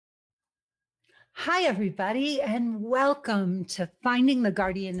Hi, everybody, and welcome to Finding the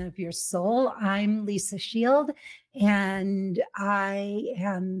Guardian of Your Soul. I'm Lisa Shield, and I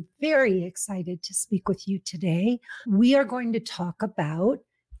am very excited to speak with you today. We are going to talk about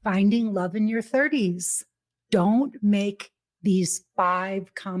finding love in your 30s. Don't make these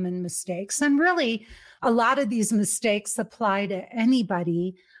 5 common mistakes. And really, a lot of these mistakes apply to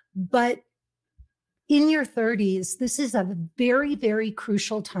anybody, but in your 30s, this is a very, very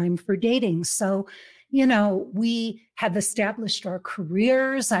crucial time for dating. So, we have established our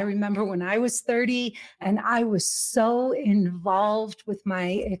careers. I remember when I was 30 and I was so involved with my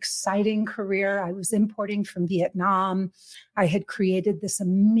exciting career. I was importing from Vietnam. I had created this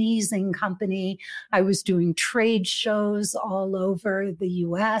amazing company. I was doing trade shows all over the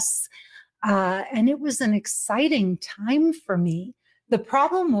US. And it was an exciting time for me. The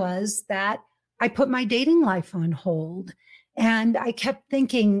problem was that I put my dating life on hold. And I kept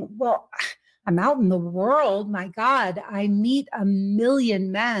thinking, well, I'm out in the world. My God, I meet a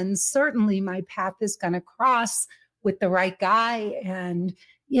million men. Certainly my path is going to cross with the right guy. And,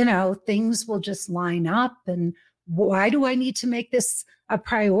 things will just line up. And why do I need to make this a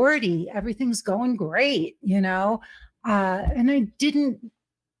priority? Everything's going great. And I didn't,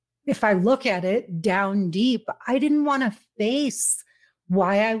 if I look at it down deep, I didn't want to face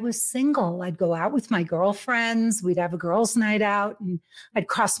why I was single. I'd go out with my girlfriends. We'd have a girls' night out and I'd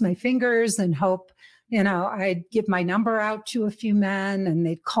cross my fingers and hope, I'd give my number out to a few men and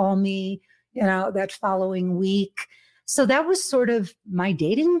they'd call me, that following week. So that was sort of my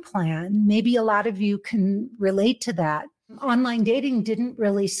dating plan. Maybe a lot of you can relate to that. Online dating didn't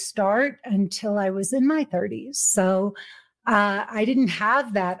really start until I was in my 30s. So I didn't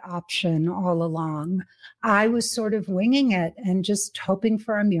have that option all along. I was sort of winging it and just hoping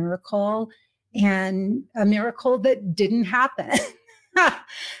for a miracle, and a miracle that didn't happen.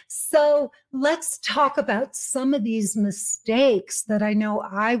 So let's talk about some of these mistakes that I know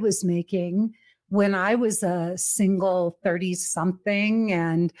I was making when I was a single 30-something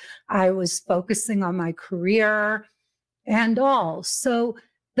and I was focusing on my career and all. So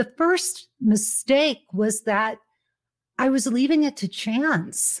the first mistake was that I was leaving it to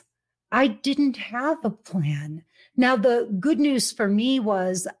chance. I didn't have a plan. Now, the good news for me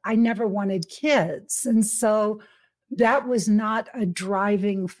was I never wanted kids. And so that was not a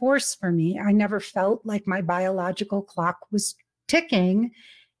driving force for me. I never felt like my biological clock was ticking.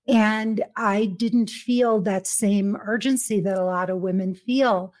 And I didn't feel that same urgency that a lot of women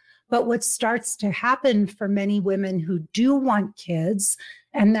feel. But what starts to happen for many women who do want kids,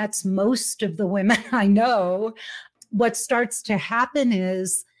 and that's most of the women I know, what starts to happen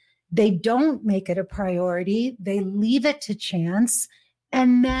is they don't make it a priority. They leave it to chance.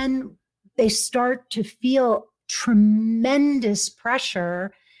 And then they start to feel tremendous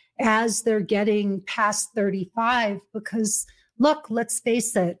pressure as they're getting past 35, because look, let's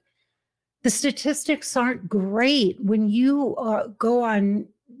face it, the statistics aren't great. When you go on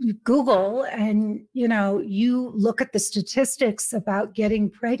Google and, you look at the statistics about getting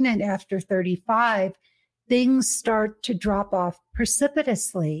pregnant after 35, things start to drop off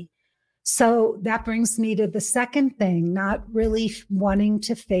precipitously. So that brings me to the second thing, not really wanting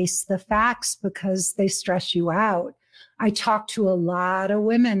to face the facts because they stress you out. I talk to a lot of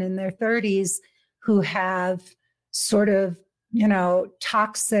women in their 30s who have sort of,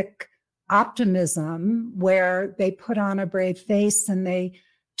 toxic optimism where they put on a brave face and they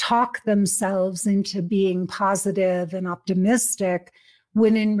talk themselves into being positive and optimistic,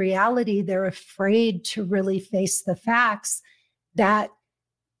 when in reality, they're afraid to really face the facts that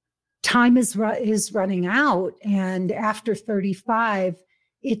time is running out. And after 35,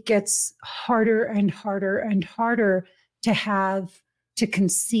 it gets harder and harder and harder to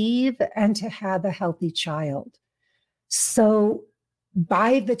conceive and to have a healthy child. So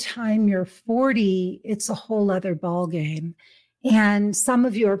by the time you're 40, it's a whole other ballgame. And some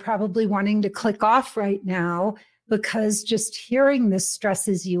of you are probably wanting to click off right now because just hearing this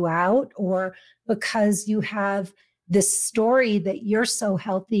stresses you out, or because you have this story that you're so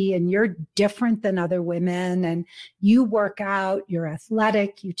healthy and you're different than other women and you work out, you're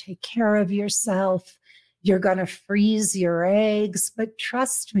athletic, you take care of yourself, you're going to freeze your eggs. But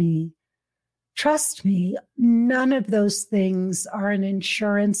trust me, none of those things are an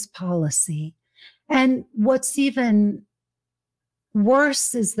insurance policy. And what's even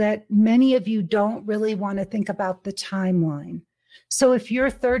worse is that many of you don't really want to think about the timeline. So if you're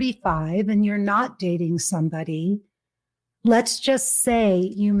 35 and you're not dating somebody, let's just say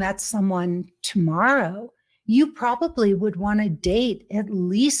you met someone tomorrow, you probably would want to date at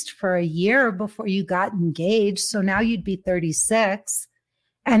least for a year before you got engaged. So now you'd be 36.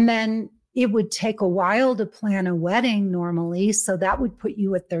 And then it would take a while to plan a wedding normally. So that would put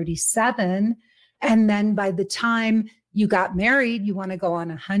you at 37. And then by the time you got married, you want to go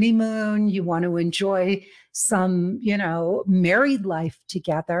on a honeymoon, you want to enjoy some, married life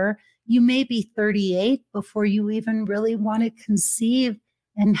together. You may be 38 before you even really want to conceive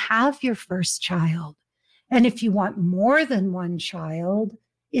and have your first child. And if you want more than one child,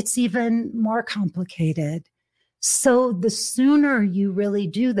 it's even more complicated. So the sooner you really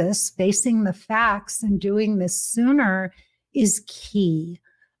do this, facing the facts and doing this sooner is key.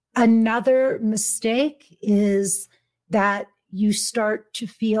 Another mistake is that you start to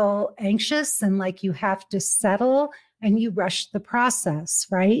feel anxious and like you have to settle, and you rush the process,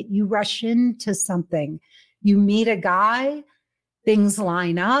 right? You rush into something. You meet a guy, things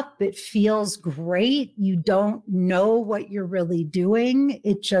line up, it feels great. You don't know what you're really doing.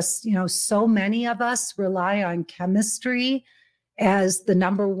 It just, so many of us rely on chemistry as the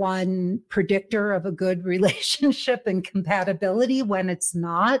number one predictor of a good relationship and compatibility when it's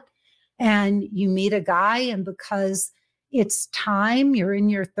not. And you meet a guy, and because it's time, you're in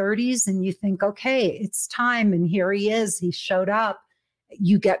your 30s and you think, okay, it's time. And here he is, he showed up.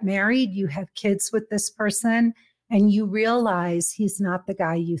 You get married, you have kids with this person, and you realize he's not the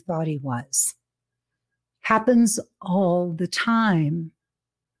guy you thought he was. Happens all the time.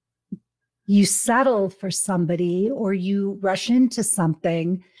 You settle for somebody or you rush into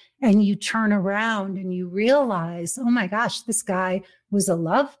something and you turn around and you realize, oh my gosh, this guy was a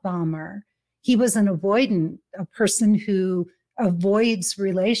love bomber. He was an avoidant, a person who avoids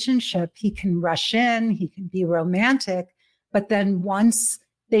relationship. He can rush in, he can be romantic, but then once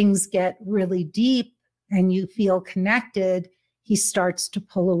things get really deep and you feel connected, he starts to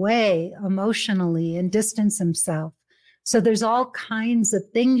pull away emotionally and distance himself. So there's all kinds of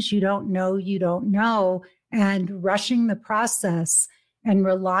things you don't know, and rushing the process and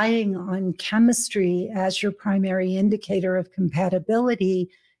relying on chemistry as your primary indicator of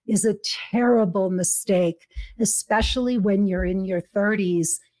compatibility is a terrible mistake, especially when you're in your 30s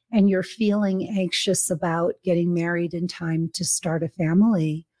and you're feeling anxious about getting married in time to start a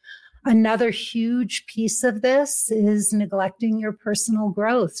family. Another huge piece of this is neglecting your personal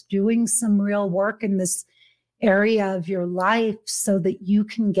growth, doing some real work in this area of your life so that you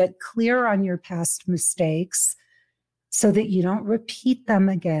can get clear on your past mistakes so that you don't repeat them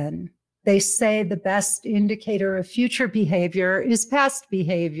again. They say the best indicator of future behavior is past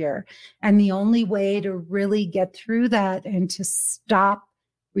behavior. And the only way to really get through that and to stop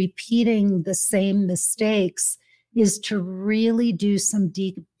repeating the same mistakes is to really do some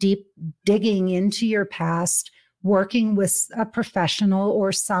deep digging into your past, working with a professional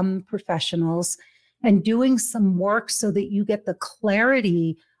or some professionals, and doing some work so that you get the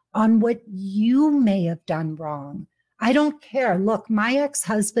clarity on what you may have done wrong. I don't care. Look, my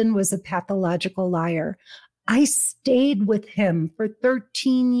ex-husband was a pathological liar. I stayed with him for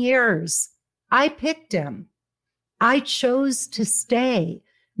 13 years. I picked him. I chose to stay.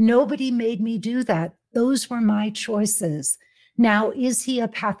 Nobody made me do that. Those were my choices. Now, is he a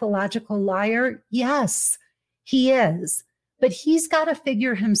pathological liar? Yes, he is. But he's got to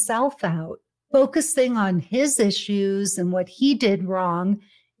figure himself out. Focusing on his issues and what he did wrong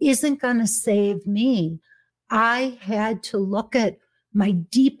isn't going to save me. I had to look at my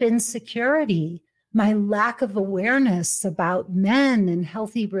deep insecurity, my lack of awareness about men and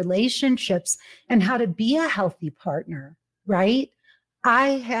healthy relationships and how to be a healthy partner, right? I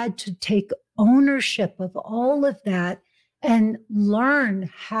had to take ownership of all of that and learn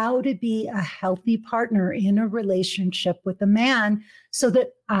how to be a healthy partner in a relationship with a man so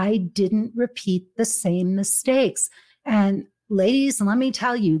that I didn't repeat the same mistakes. And ladies, let me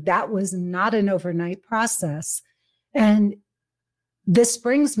tell you, that was not an overnight process. And this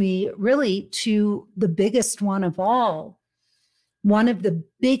brings me really to the biggest one of all. One of the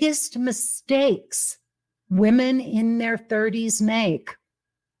biggest mistakes women in their 30s make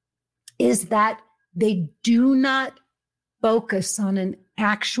is that they do not focus on an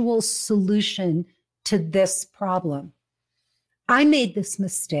actual solution to this problem. I made this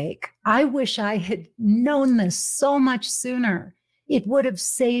mistake. I wish I had known this so much sooner. It would have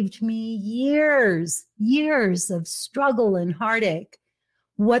saved me years of struggle and heartache.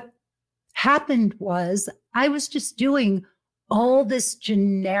 What happened was I was just doing all this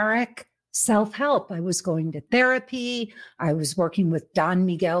generic self-help. I was going to therapy. I was working with Don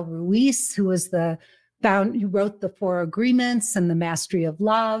Miguel Ruiz, who wrote the Four Agreements and the Mastery of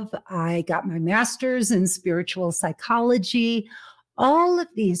Love. I got my master's in spiritual psychology. All of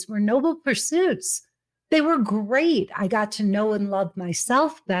these were noble pursuits. They were great. I got to know and love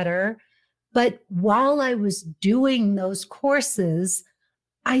myself better. But while I was doing those courses,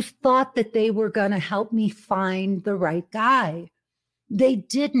 I thought that they were going to help me find the right guy. They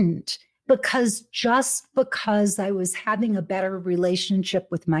didn't, because just because I was having a better relationship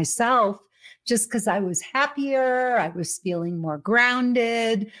with myself, just because I was happier, I was feeling more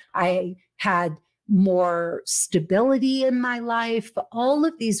grounded, I had more stability in my life. All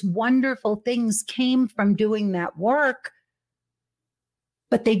of these wonderful things came from doing that work,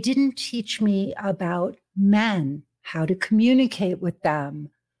 but they didn't teach me about men, how to communicate with them,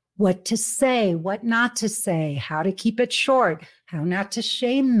 what to say, what not to say, how to keep it short, how not to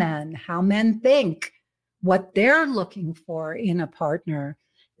shame men, how men think, what they're looking for in a partner.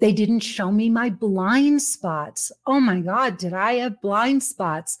 They didn't show me my blind spots. Oh my God, did I have blind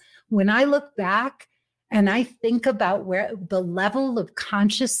spots? When I look back and I think about where the level of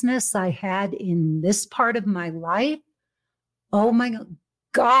consciousness I had in this part of my life, oh my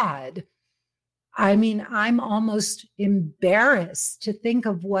God. I mean, I'm almost embarrassed to think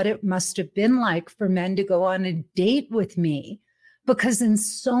of what it must have been like for men to go on a date with me, because in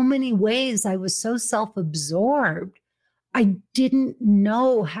so many ways I was so self-absorbed. I didn't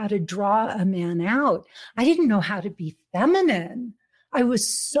know how to draw a man out. I didn't know how to be feminine. I was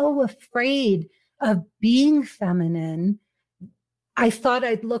so afraid of being feminine. I thought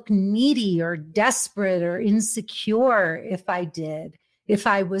I'd look needy or desperate or insecure if I did, if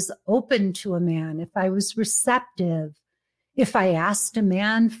I was open to a man, if I was receptive, if I asked a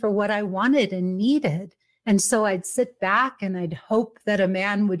man for what I wanted and needed. And so I'd sit back and I'd hope that a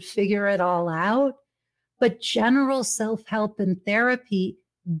man would figure it all out. But general self-help and therapy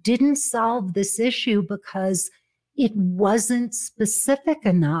didn't solve this issue because it wasn't specific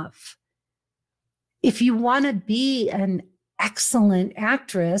enough. If you want to be an excellent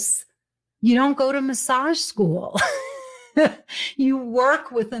actress, you don't go to massage school. You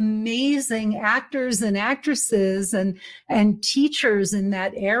work with amazing actors and actresses and teachers in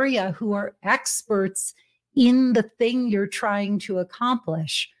that area who are experts in the thing you're trying to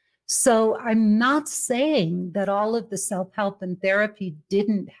accomplish. So I'm not saying that all of the self-help and therapy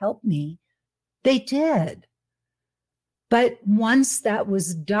didn't help me. They did. But once that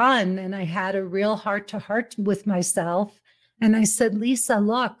was done and I had a real heart-to-heart with myself, and I said, Lisa,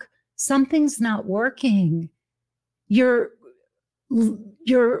 look, something's not working. You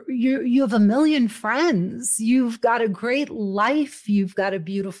have a million friends. You've got a great life. You've got a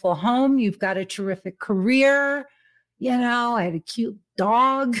beautiful home. You've got a terrific career. You know, I had a cute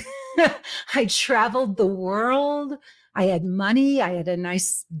dog. I traveled the world. I had money. I had a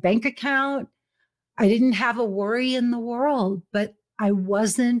nice bank account. I didn't have a worry in the world, but I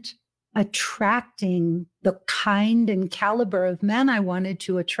wasn't attracting the kind and caliber of men I wanted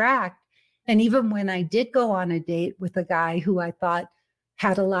to attract. And even when I did go on a date with a guy who I thought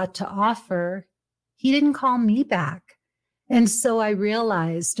had a lot to offer, he didn't call me back. And so I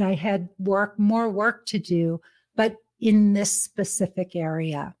realized I had more work to do, but in this specific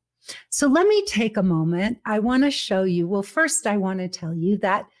area. So let me take a moment. I want to show you. Well, first, I want to tell you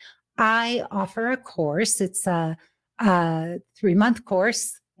that I offer a course. It's a 3-month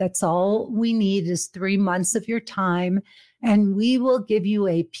course. That's all we need is 3 months of your time. And we will give you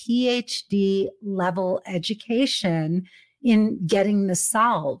a PhD level education in getting this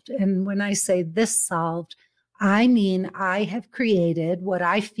solved. And when I say this solved, I mean, I have created what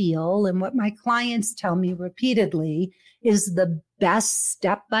I feel and what my clients tell me repeatedly is the best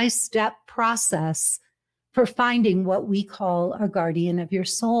step-by-step process for finding what we call a guardian of your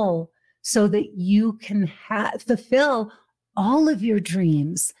soul, so that you can fulfill all of your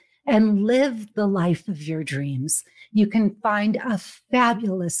dreams and live the life of your dreams. You can find a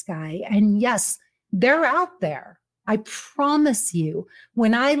fabulous guy. And yes, they're out there. I promise you,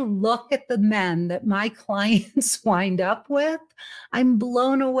 when I look at the men that my clients wind up with, I'm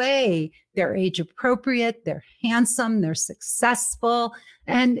blown away. They're age appropriate, they're handsome, they're successful,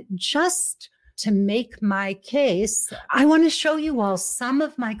 and just to make my case, I want to show you all some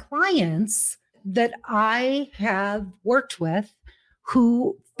of my clients that I have worked with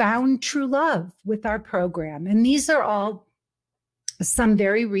who found true love with our program. And these are all some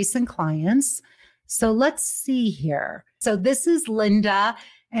very recent clients. So let's see here. So this is Linda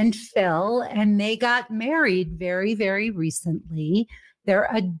and Phil, and they got married very, very recently. They're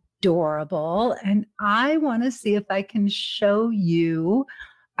adorable. And I want to see if I can show you.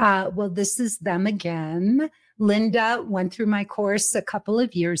 Well, this is them again. Linda went through my course a couple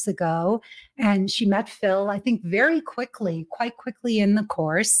of years ago, and she met Phil, I think, very quickly, quite quickly in the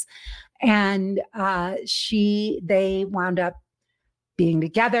course. And they wound up being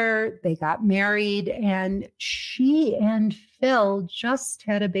together. They got married, and she and Phil just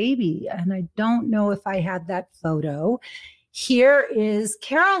had a baby. And I don't know if I had that photo. Here is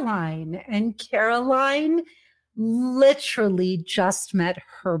Caroline, and Caroline literally just met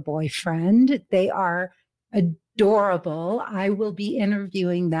her boyfriend. They are adorable. I will be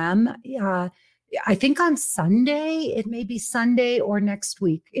interviewing them. I think on Sunday. It may be Sunday or next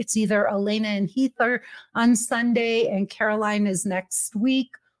week. It's either Elena and Heath are on Sunday and Caroline is next week,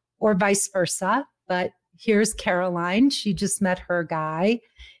 or vice versa. But here's Caroline. She just met her guy.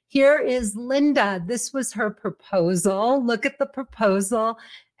 Here is Linda. This was her proposal. Look at the proposal.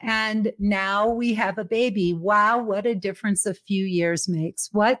 And now we have a baby. Wow, what a difference a few years makes.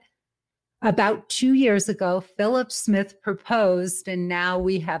 About 2 years ago, Philip Smith proposed, and now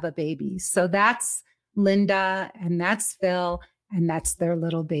we have a baby. So that's Linda, and that's Phil, and that's their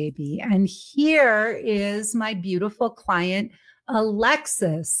little baby. And here is my beautiful client,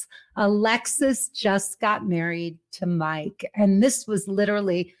 Alexis. Alexis just got married to Mike, and this was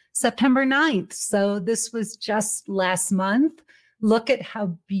literally September 9th. So this was just last month. Look at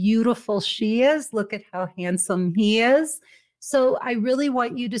how beautiful she is. Look at how handsome he is. So I really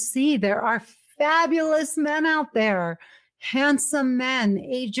want you to see there are fabulous men out there, handsome men,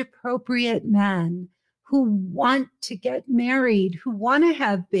 age-appropriate men who want to get married, who want to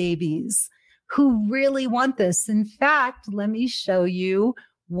have babies, who really want this. In fact, let me show you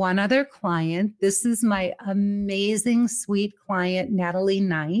one other client. This is my amazing, sweet client, Natalie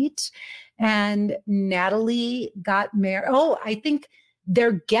Knight. And Natalie got married. Oh, I think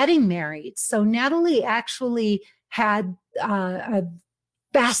they're getting married. So Natalie actually had a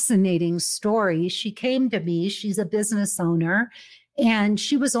fascinating story. She came to me. She's a business owner, and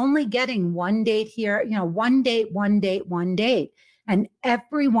she was only getting one date here, one date, one date, one date. And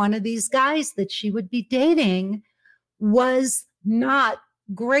every one of these guys that she would be dating was not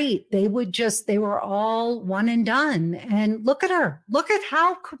great. They were all one and done. And look at her. Look at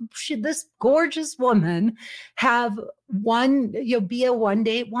how this gorgeous woman have be a one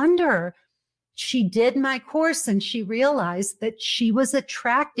date wonder. She did my course and she realized that she was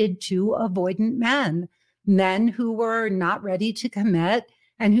attracted to avoidant men who were not ready to commit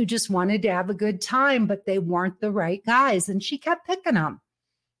and who just wanted to have a good time, but they weren't the right guys. And she kept picking them,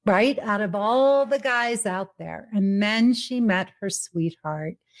 right, out of all the guys out there. And then she met her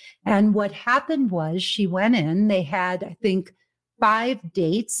sweetheart. And what happened was she went in, they had, I think, 5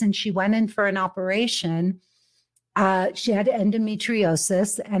 dates, and she went in for an operation. She had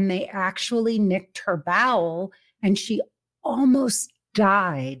endometriosis, and they actually nicked her bowel, and she almost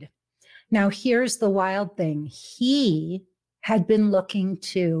died. Now, here's the wild thing. He had been looking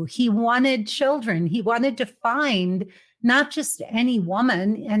too. He wanted children. He wanted to find not just any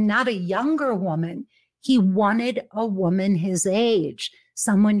woman, and not a younger woman. He wanted a woman his age,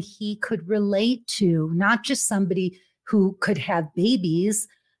 someone he could relate to, not just somebody who could have babies.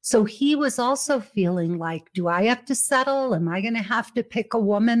 So he was also feeling like, do I have to settle? Am I going to have to pick a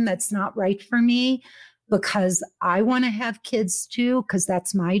woman that's not right for me because I want to have kids too, because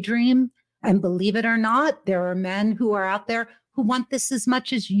that's my dream? And believe it or not, there are men who are out there who want this as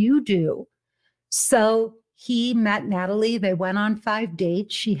much as you do. So he met Natalie. They went on 5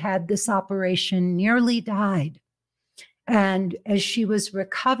 dates. She had this operation, nearly died. And as she was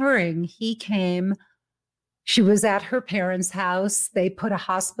recovering, he came. She was at her parents' house. They put a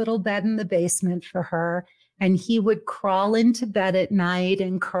hospital bed in the basement for her, and he would crawl into bed at night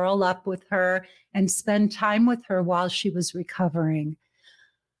and curl up with her and spend time with her while she was recovering.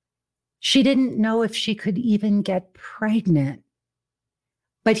 She didn't know if she could even get pregnant,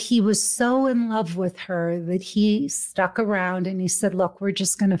 but he was so in love with her that he stuck around and he said, look, we're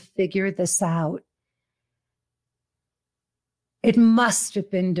just going to figure this out. It must have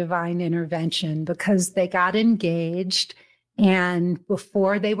been divine intervention because they got engaged, and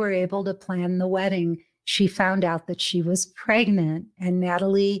before they were able to plan the wedding, she found out that she was pregnant, and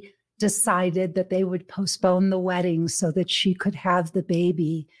Natalie decided that they would postpone the wedding so that she could have the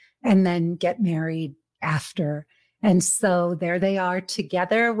baby and then get married after. And so there they are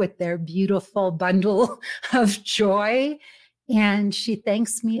together with their beautiful bundle of joy. And she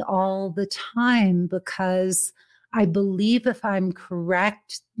thanks me all the time because I believe, if I'm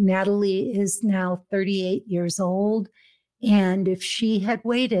correct, Natalie is now 38 years old. And if she had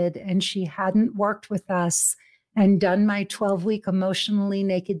waited and she hadn't worked with us and done my 12-week emotionally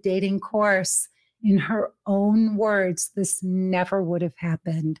naked dating course, in her own words, this never would have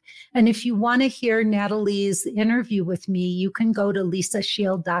happened. And if you want to hear Natalie's interview with me, you can go to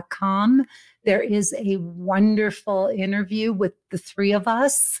lisashield.com. There is a wonderful interview with the 3 of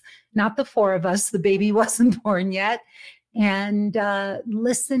us, not the 4 of us. The baby wasn't born yet. and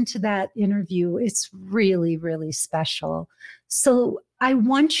listen to that interview. It's really, really special. So I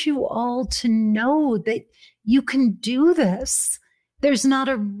want you all to know that you can do this. There's not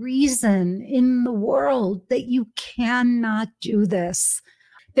a reason in the world that you cannot do this.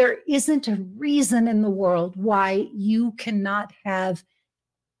 There isn't a reason in the world why you cannot have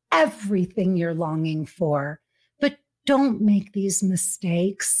everything you're longing for. But don't make these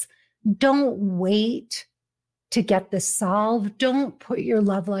mistakes. Don't wait to get this solved. Don't put your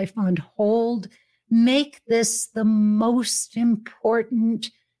love life on hold. Make this the most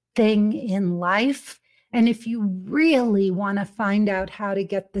important thing in life. And if you really want to find out how to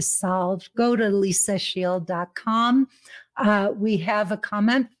get this solved, go to lisashield.com. We have a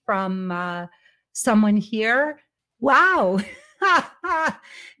comment from someone here. Wow.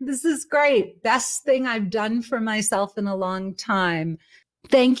 This is great. Best thing I've done for myself in a long time.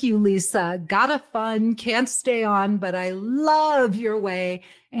 Thank you, Lisa. Got a fun, can't stay on, but I love your way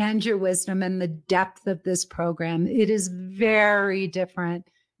and your wisdom and the depth of this program. It is very different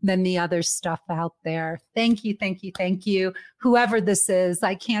than the other stuff out there. Thank you, thank you, thank you. Whoever this is,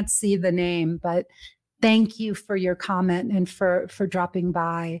 I can't see the name, but thank you for your comment and for dropping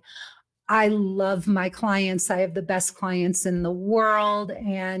by. I love my clients. I have the best clients in the world,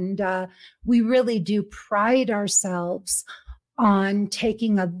 and we really do pride ourselves on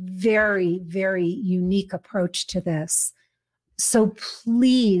taking a very, very unique approach to this. So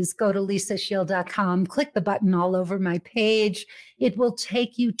please go to lisashield.com, click the button all over my page. It will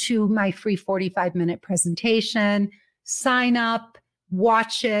take you to my free 45-minute presentation. Sign up,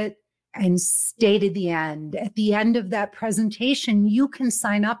 watch it, and stay to the end. At the end of that presentation, you can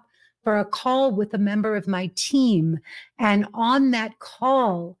sign up for a call with a member of my team. And on that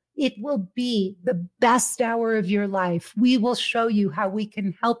call, it will be the best hour of your life. We will show you how we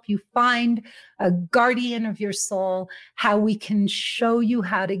can help you find a guardian of your soul, how we can show you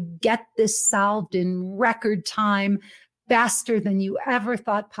how to get this solved in record time, faster than you ever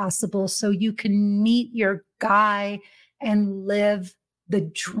thought possible, so you can meet your guy and live the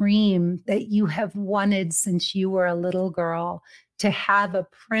dream that you have wanted since you were a little girl, to have a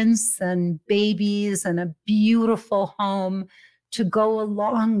prince and babies and a beautiful home to go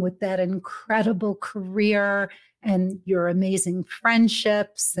along with that incredible career and your amazing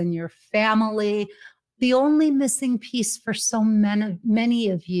friendships and your family. The only missing piece for so many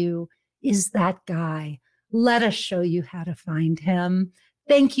of you is that guy. Let us show you how to find him.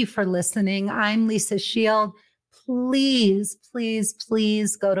 Thank you for listening. I'm Lisa Shield. Please, please,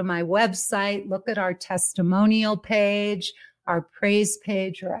 please go to my website, look at our testimonial page, our praise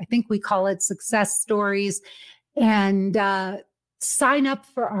page, or I think we call it success stories, and sign up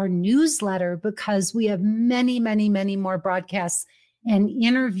for our newsletter, because we have many, many, many more broadcasts and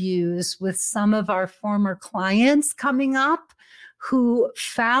interviews with some of our former clients coming up who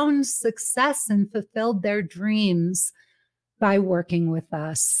found success and fulfilled their dreams by working with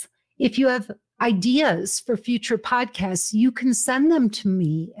us. If you have ideas for future podcasts, you can send them to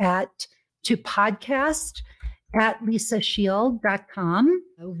me to podcast@lisashield.com.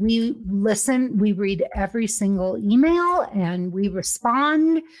 We listen, we read every single email and we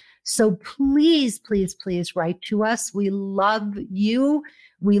respond. So please, please, please write to us. We love you.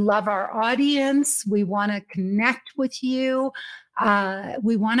 We love our audience. We want to connect with you.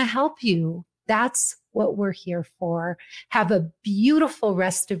 We want to help you. That's what we're here for. Have a beautiful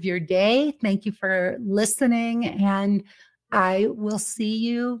rest of your day. Thank you for listening, and I will see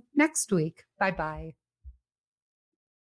you next week. Bye-bye.